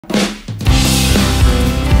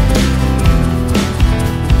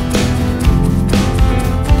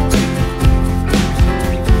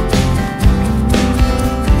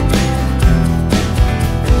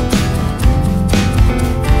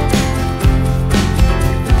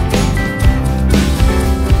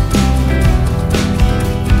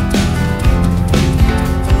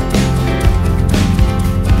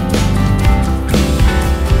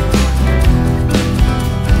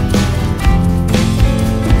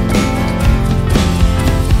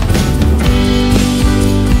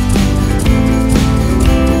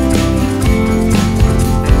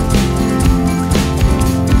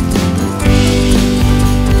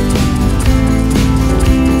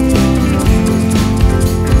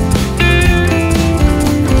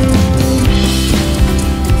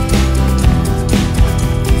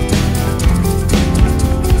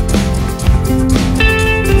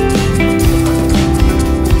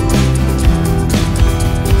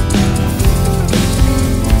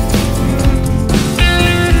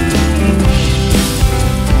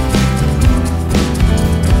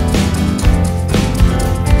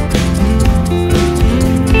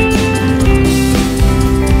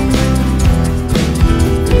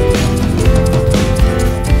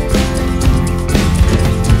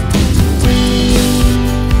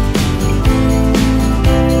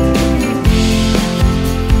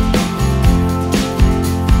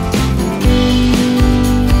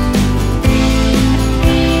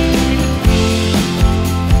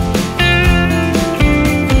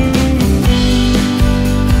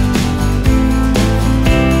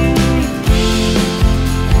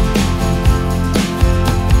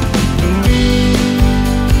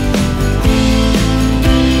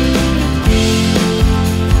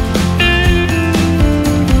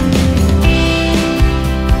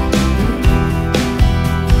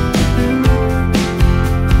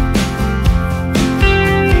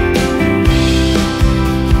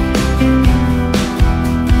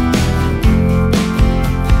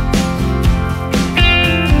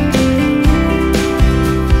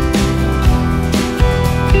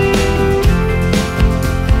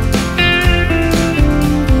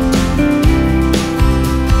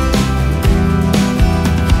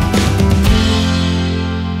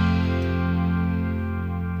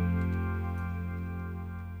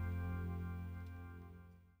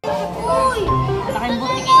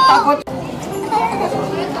takot.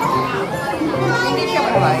 Hindi siya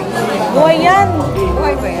buhay. Buhay yan.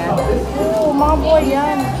 Buhay ba yan? Oo, mga buhay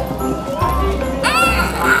yan.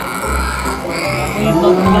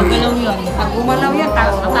 Gumagalaw yan. Pag gumalaw yan,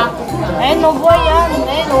 takot ka. Eh, no, buhay yan.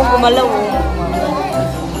 Eh, no, gumalaw.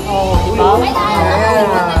 Oo, diba?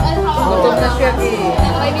 Gutom na siya eh.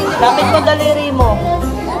 Lapit mo daliri mo.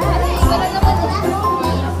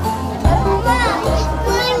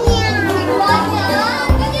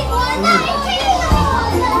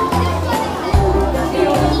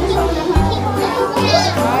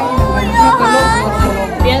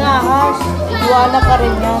 Yan ahas. Iguana pa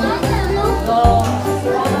rin yan.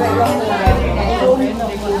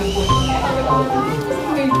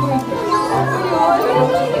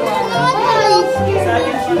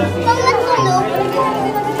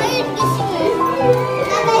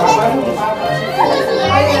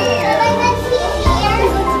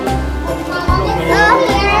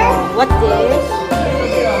 What is?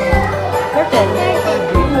 Turtle.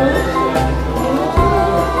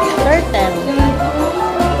 Turtle.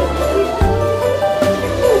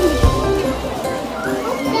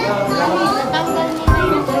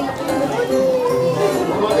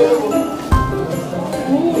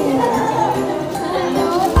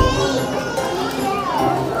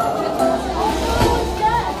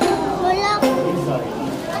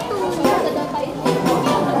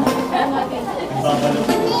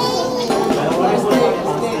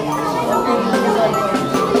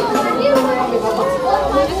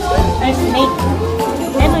 Ay, snake.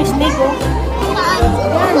 Ano, snake, oh.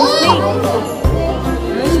 Yan,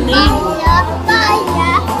 snake.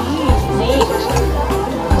 Snake. Snake.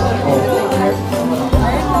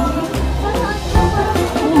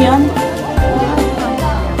 Ano yan?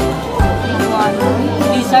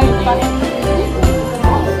 Lizard pa rin.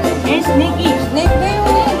 Eh, snake, eh. Snake na yun.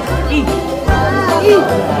 Eh. Eh.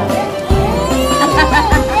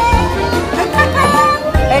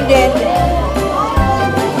 And then,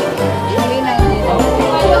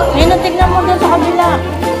 Nino, tignan mo doon sa kabila.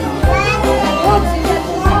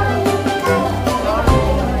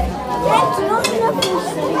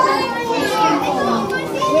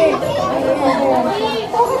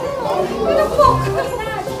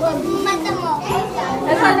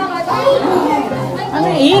 Ano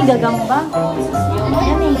eh? Gagamba?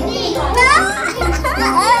 Yan eh.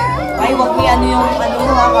 Ay, wag mo ano yung ano mo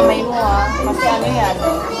ha, kamay mo ha. Kasi ano yan.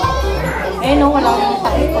 Eh no, wala akong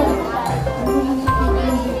takot.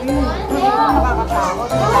 Nakakatakot.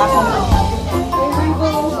 Nakakam mo.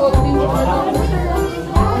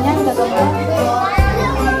 Yan, gagamba.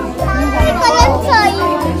 May kalat sa'yo.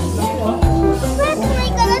 May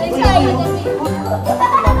kalat sa'yo.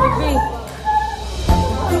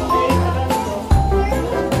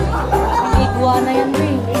 Iguana yan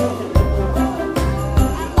rin.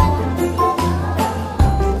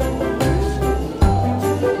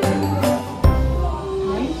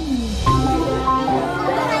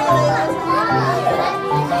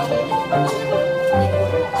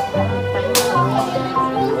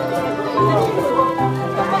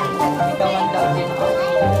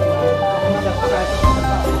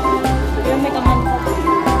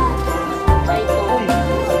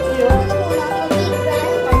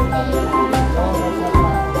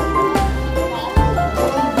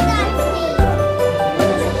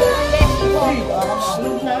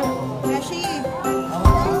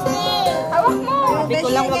 Sabi ko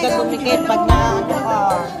lang wag kang dumikit pag naano ka.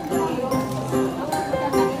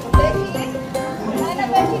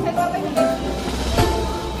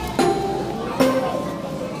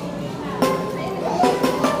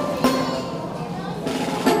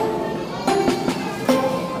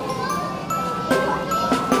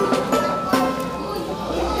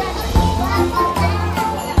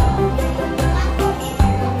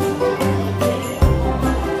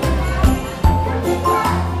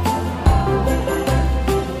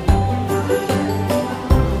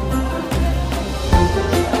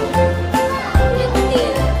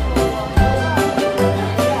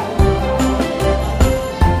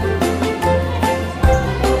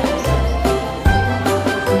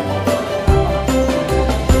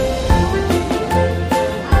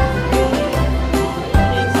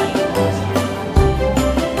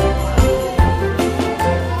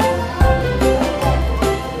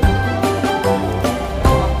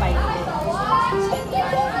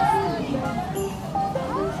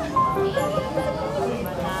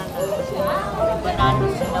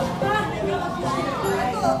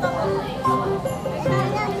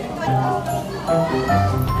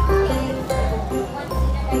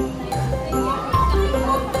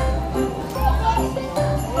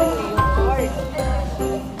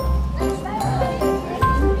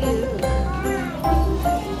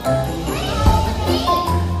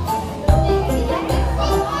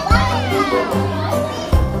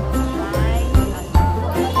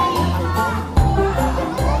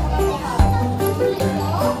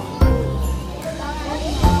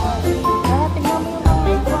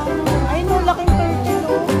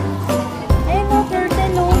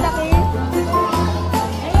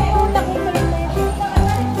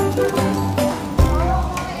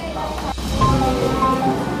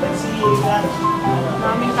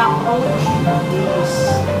 Daming cockroach.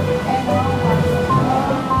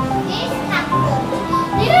 There's cockroach.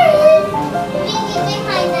 There is. Think it's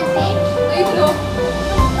behind the fence. Ayun, no?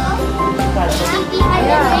 Not behind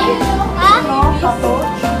the fence. Huh? Ano?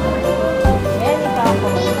 Cockroach? Any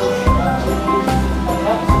cockroach.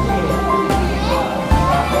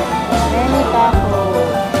 Any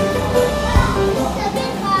cockroach. Sabi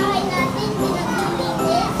bahay natin,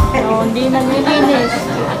 pinag-inis. No, hindi naglilinis.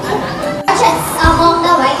 Among the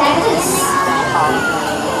white cactus.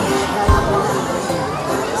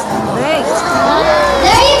 Break.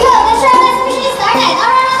 There you go. The show has officially started. Our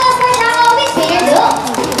round of applause for Drama with Trainer Blue.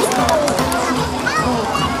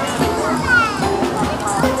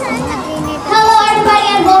 Hello everybody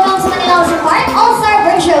and welcome to Manila's Report All-Star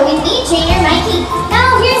Bird Show with me, Trainer Mikey.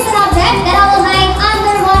 Now here's an object that I will hide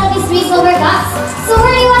under one of these three silver cups. So where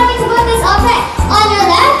do you want me to put this object? On your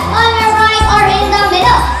left, on your right, or in the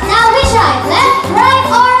middle? Now which side? Left, right,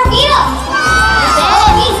 or middle?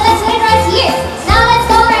 Okay, so let's put it right here. Now let's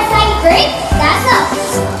go for a tiny bird. That's up.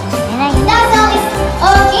 That's all is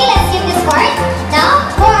okay, let's skip this part.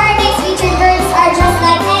 Now, for our next featured birds are just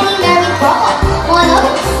like any married couple.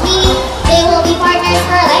 Mono, meaning they will be partners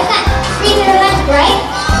for a lifetime. Free to romantic, right?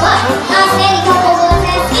 But as any couple will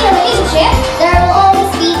attest in a relationship, there will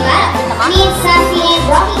always be battle. Means Sassy and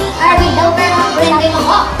Rocky are with no girl bring them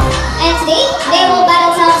up. And today, they will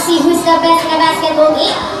battle to see who's the best in a basketball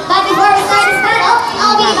game. But before we start this battle,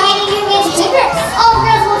 I'll be dividing you into two groups. All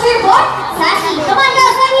girls will cheer for Sassy. Come on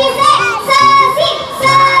girls, let me say Sassy,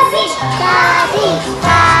 Sassy, Sassy,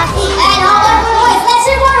 Sassy. And how about for boys? Let's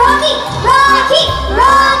cheer for Rocky, Rocky,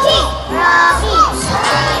 Rocky, Rocky.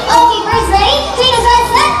 Okay, first ready? Trainers,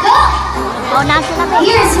 let's go. Oh, nasa na ba?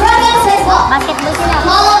 Here's Rocky and first ball. Basketball sila.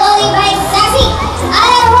 Followed only by Sassy.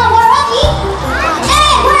 And one more Rocky.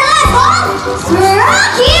 And for the last ball,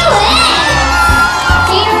 Rocky wins.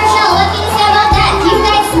 Trainer Rochelle, what can you say about that? You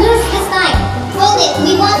guys lose this time. Hold it,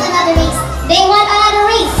 we want another race. They want another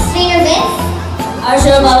race. Trainer Vince. Are you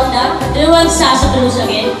sure about that? Do you want Sassy to lose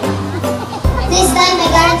again? This time I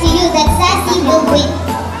guarantee you that Sassy will win.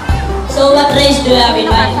 So what race do you have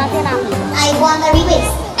in mind? I want a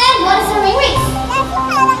re-race. And what is a re-race?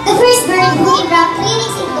 The first bird who can drop 3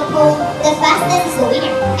 rings into the pool, the fastest is the winner.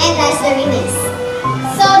 And that's the re-race.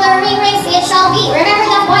 So the re-race it shall be. Remember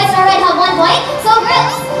that boys already have 1 point. So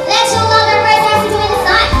girls, let's show how the birds have to do it this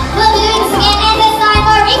time. We'll be doing this again and this time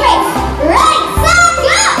for re-race. Right, set,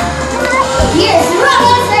 go! Here's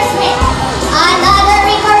Rocky first win. Another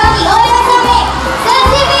ring for Rocky. Oh, it's a ring.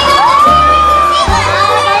 Sassy, pick up the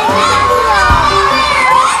ring.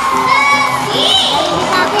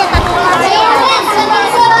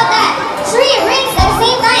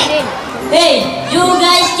 Hey, you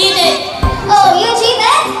guys cheated! Oh, you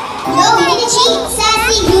cheated? No, we didn't cheat.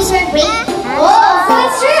 Sassy used her brain. Oh, so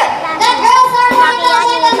it's true. The girls are more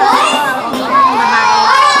intelligent than boys?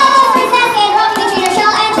 Alright, for Sassy and Rocky, the Trainer Shell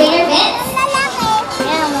and Trainer Vince.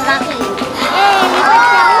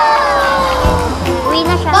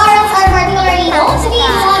 Barrels are particularly known to be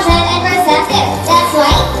intelligent and perceptive. That's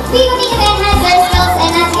why people need to enhance their skills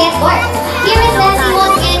and not get bored. Here is Sassy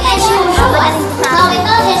once again, and she will show us how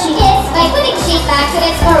intelligent she is by putting shape back to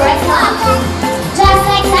its correct slot. Just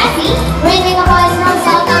like Sassy, bringing a boys from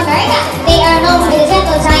South America, they are known to be the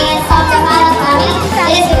gentle giants of the Mala family.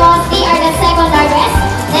 It is because they are the second largest,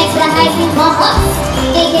 next to the high-speed monkeys.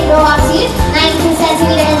 They can grow up to 92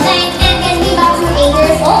 centimeters in length and can live up to 8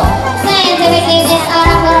 years old. Scientific name is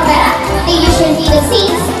Arapora. They usually feed the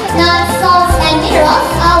seeds, nuts, salts, and minerals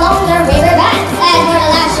along the river banks. And for the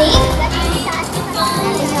last shape,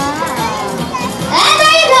 and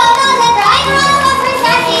there you go, now the right round of first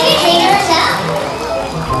Sassy, the Trainer Rochelle.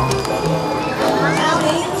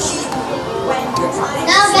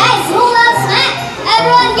 Now guys, who loves smack?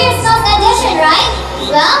 Everyone here smells addition, right?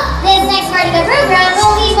 Well, this next part of the program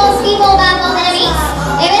will leave most people baffled and amazed.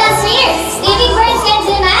 Even us trainers, living birds can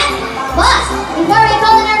do math. But before we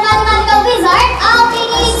call in our mathematical wizard, I'll be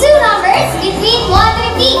needing 2 numbers between 1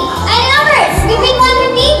 to 50. Any numbers between 1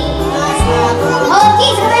 to 50?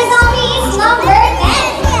 Okay, so the first number is number 10.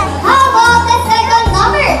 How about the second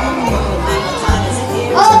number?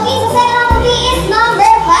 Okay, so second number is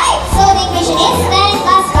number 5. So the equation is 10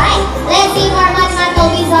 plus 5. Let's see if our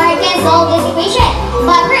mathematical wizard can solve this equation.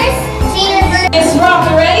 But first, Trainer Bird. Is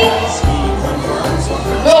Rocky ready?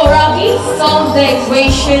 Go, Rocky. Solve the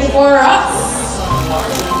equation for us.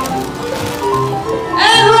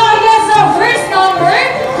 And Rocky gets the first number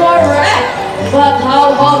correct. But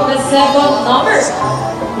how about the second number?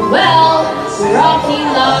 Well, Rocky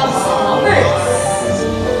loves numbers.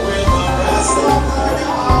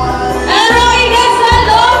 And Rocky gets the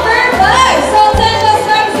number 5.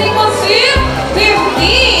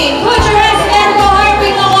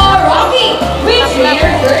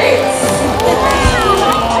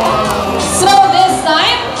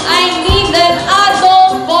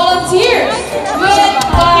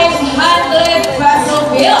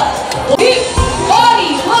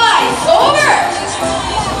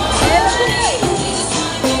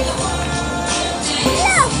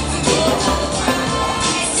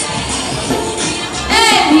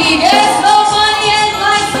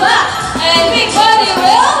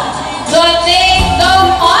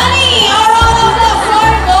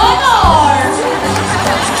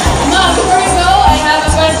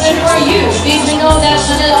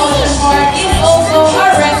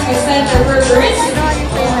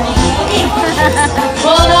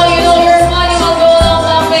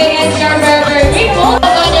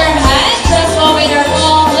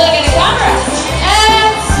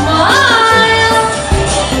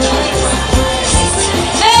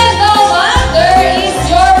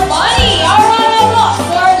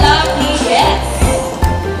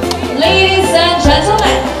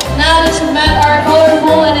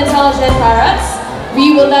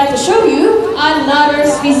 show you another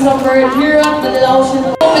species of bird here at Manila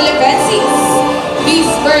Ocean Philippines. These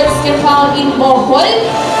birds can found in Bohol,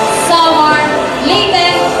 Samar,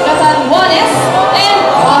 Leyte, Catanduanes, and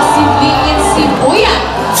possibly in Sibuyan.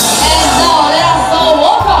 And now let us all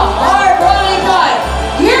welcome our Brahminic tribe.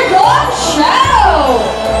 Here goes Shadow!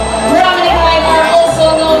 Brahminic tribe are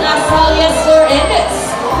also known as Halias or Indus,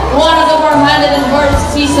 one of the 400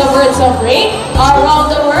 species of birds of prey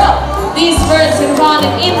around the world. These birds are found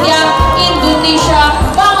in India, Indonesia,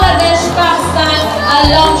 Bangladesh, Pakistan,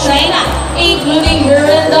 along China, including here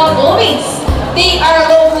in the Philippines. They are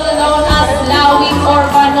locally known as Lawing or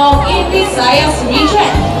Panog in Visayas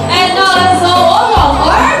region. And now let's all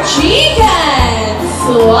welcome our chickens!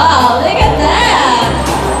 Wow, look at that!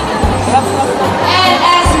 And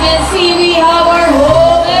as you can see, we have our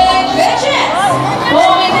homing pigeons.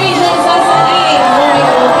 Homing pigeons has an egg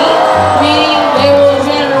homing cookie, meaning they will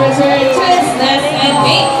generate to its nest and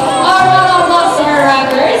mate. Our monarchs are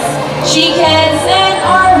rackers, chickens, and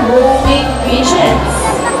our homing pigeons.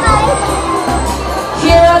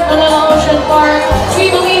 Here at Manila Ocean Park, we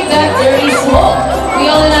believe that there is hope. We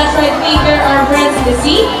only not try to figure our friends in the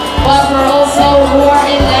sea, but we're also who are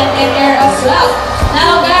in land and air as well.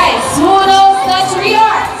 Now guys, who knows the three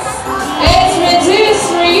R's? It's reduce,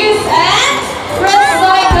 reuse, and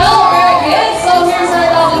recycle. Very good. So here's our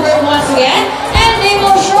lovely bird once again, and they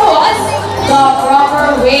will show us the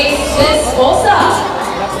proper waste disposal.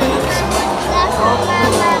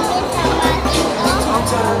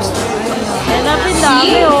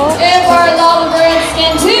 See, if our lovely birds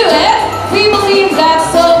can do it, we believe that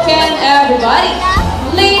so can everybody.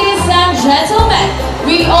 Ladies and gentlemen,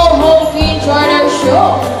 we all hope you enjoyed our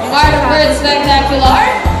show. Are the birds spectacular?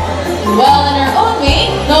 Well, in our own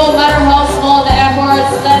way, no matter how small the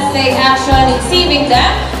efforts, let's take action in saving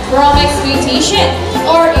them from exploitation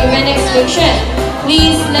or even extinction.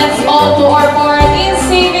 Please, let's all do our part in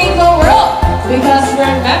saving the world. Because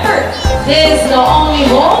remember, this is the only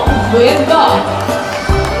home we've got.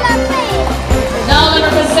 Now let me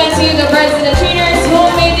present to you the birds and the trainers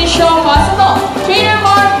who made this show possible. Trainer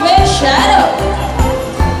Mark with Shadow.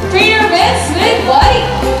 Trainer Vince with Buddy.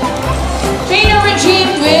 Trainer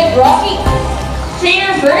Regine with Rocky.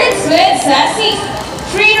 Trainer Birds with Sassy.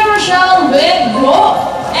 Trainer Rochelle with Go.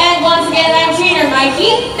 And once again, I'm Trainer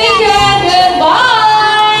Mikey. Thank you and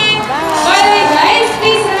goodbye. By the way, guys,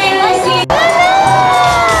 please remain on your seat.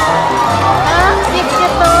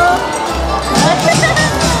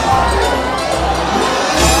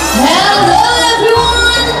 Hello,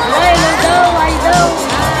 everyone.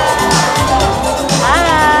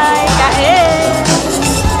 Hi, kain.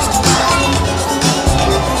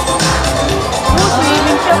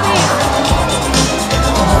 Swimming siya, eh.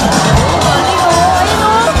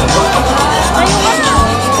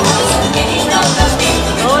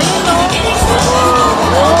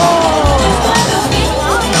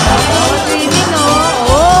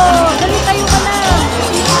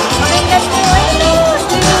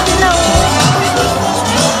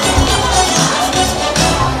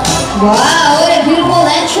 Wow, what a beautiful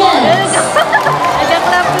entrance!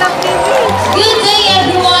 Good day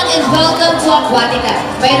everyone and welcome to Aquatica.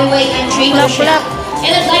 By the way, I'm Trainer Rochelle and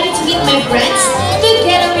I'd like you to meet my friends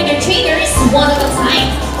together with their trainers one at a time.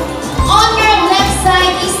 On your left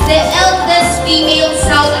side is the eldest female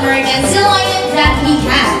South American sea lion that we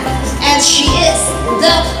have, and she is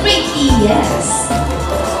the prettiest.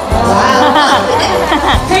 Wow!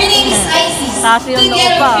 Her name is Isis.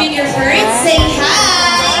 Together with your friends, say hi!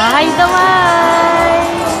 Hi, Damay!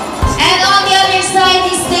 And on the other side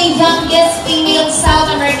is the youngest female South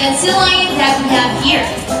American sea lion that we have here.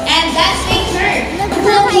 And that's her, the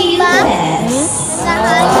cutest.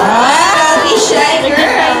 Wow, the shy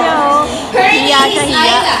girl. Her name is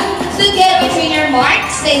Aida. Together with trainer Mark,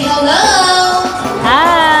 say hello.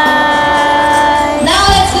 Hi! Now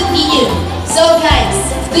let's continue. So guys,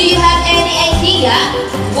 do you have any idea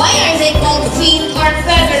why are they called fin or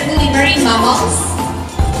feather-footed marine mammals?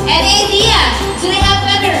 Any idea? Do they have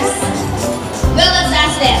feathers? Well, let's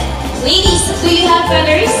ask them. Ladies, do you have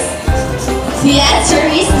feathers? The answer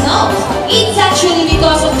is no. It's actually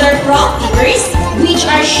because of their front fingers, which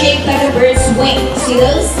are shaped like a bird's wing. See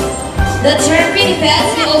those? The term pinnipeds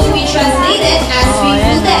can also be translated as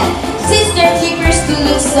wing-footed, since their fingers do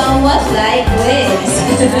look somewhat like wings.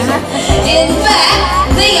 In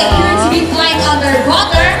fact, they appear to be flying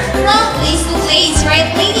underwater from place to place, right,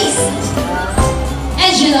 ladies?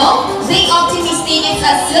 And you know, they often mistake it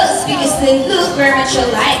as seals because they look very much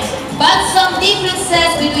alike. But some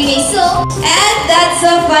differences between a seal and that's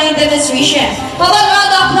a fine demonstration. How about round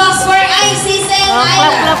of applause for Isis and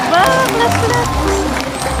Ida?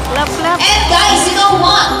 Clap, clap. And guys, you know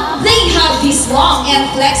what? They have this long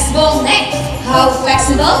and flexible neck. How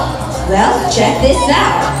flexible? Well, check this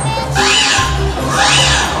out.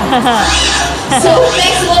 So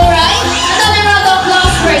flexible, right? Another round of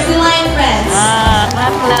applause for the lion friends.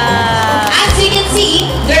 Clap, clap. As you can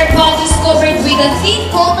see, their body is covered with a thin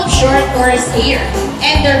coat of short coarse hair.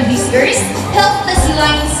 And their whiskers help the sea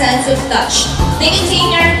lion's sense of touch. They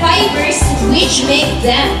contain nerve fibers which make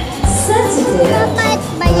them sensitive.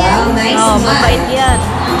 Wow, nice smile. Mabait yan.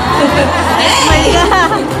 Smile ka.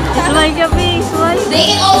 Smile ka, B. Smile. They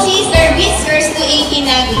can also use their whiskers to aid in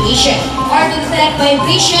navigation or to detect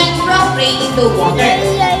vibration from prey in the water.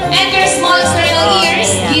 And their small external ears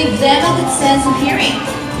give them a good sense of hearing,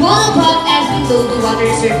 both above and below the water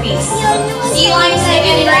surface. Sea lions, like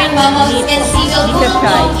any marine mammals, can see the full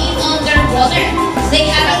blown in underwater. They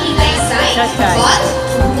have a keen eyesight, but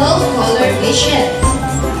no color vision.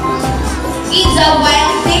 In the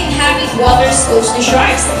wild, they inhabit waters close to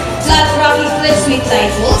shores, flat rocky cliffs with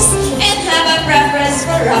tide pools, and have a preference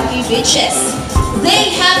for rocky beaches.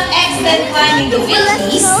 They have excellent climbing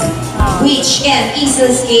abilities, which can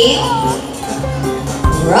easily scale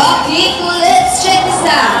rocky cliffs. Check this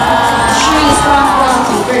out. Truly strong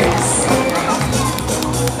rocky birds.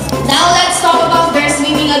 Now let's talk about their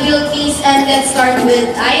swimming abilities, and let's start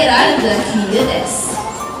with Ira, the cutest.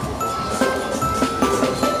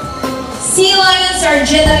 Sea lions are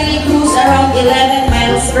generally cruise around 11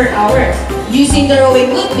 miles per hour, using the rowing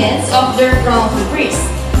movements of their front flippers,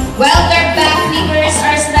 while their back flippers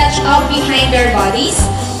are stretched out behind their bodies,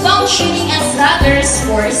 functioning as rudders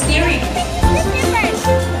for steering.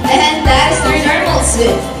 And that is their normal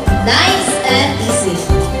swim. Nice and easy.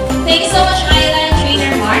 Thank you so much, Highline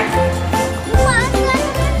Trainer Mark.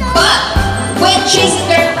 But when chasing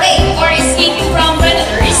their prey or escaping from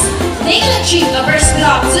predators, they can achieve a burst speed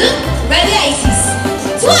up to ready ICs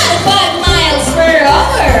 25 miles per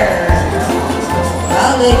hour.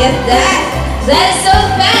 Wow, look at that. That is so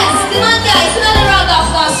fast. Come on guys, another round of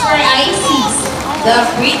applause for ICs, the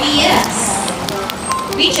prettiest.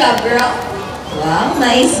 Good job, girl. Wow,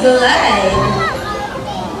 nice glide.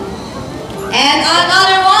 And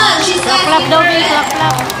another one. She's asking for it.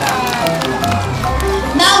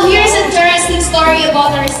 Now here's an interesting story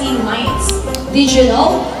about our sea lions. Did you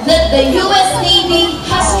know that the U.S. Navy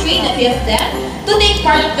has trained a few of them to take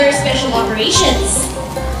part of their special operations?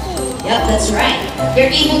 Yep, that's right. They're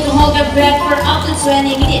able to hold their breath for up to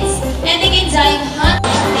 20 minutes and they can dive hunt.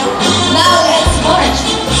 Now let's march.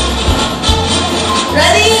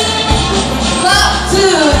 Ready? Up, 2,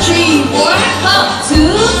 3, 4. Up, 2,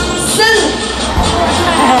 salute.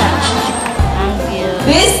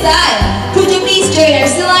 This time, could you please join our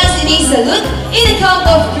sea lions in a salute in the count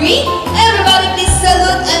of 3? Everybody please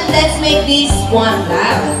salute and let's make this one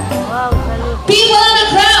loud. People in the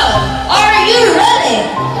crowd, are you ready?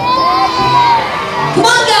 Come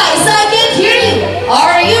on guys, I can hear you.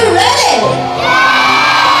 Are you ready?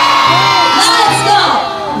 Let's go.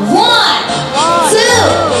 1,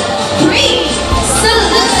 2, 3.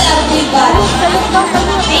 Salute everybody.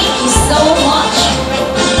 Thank you so much.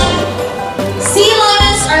 Sea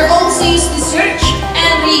lions are also used to search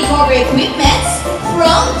and recover equipment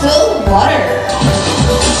from the water.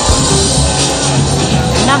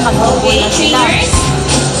 Okay, trainers,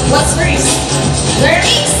 what's first?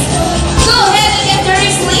 Learnings? Go ahead and get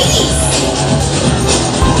first, ladies.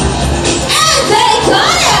 And they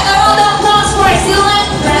got it! A round of applause for Sea Lion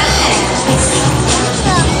friends.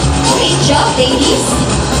 Great job, ladies.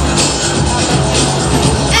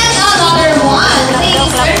 And another one.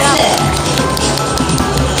 Ladies first.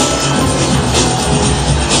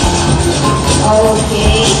 Okay.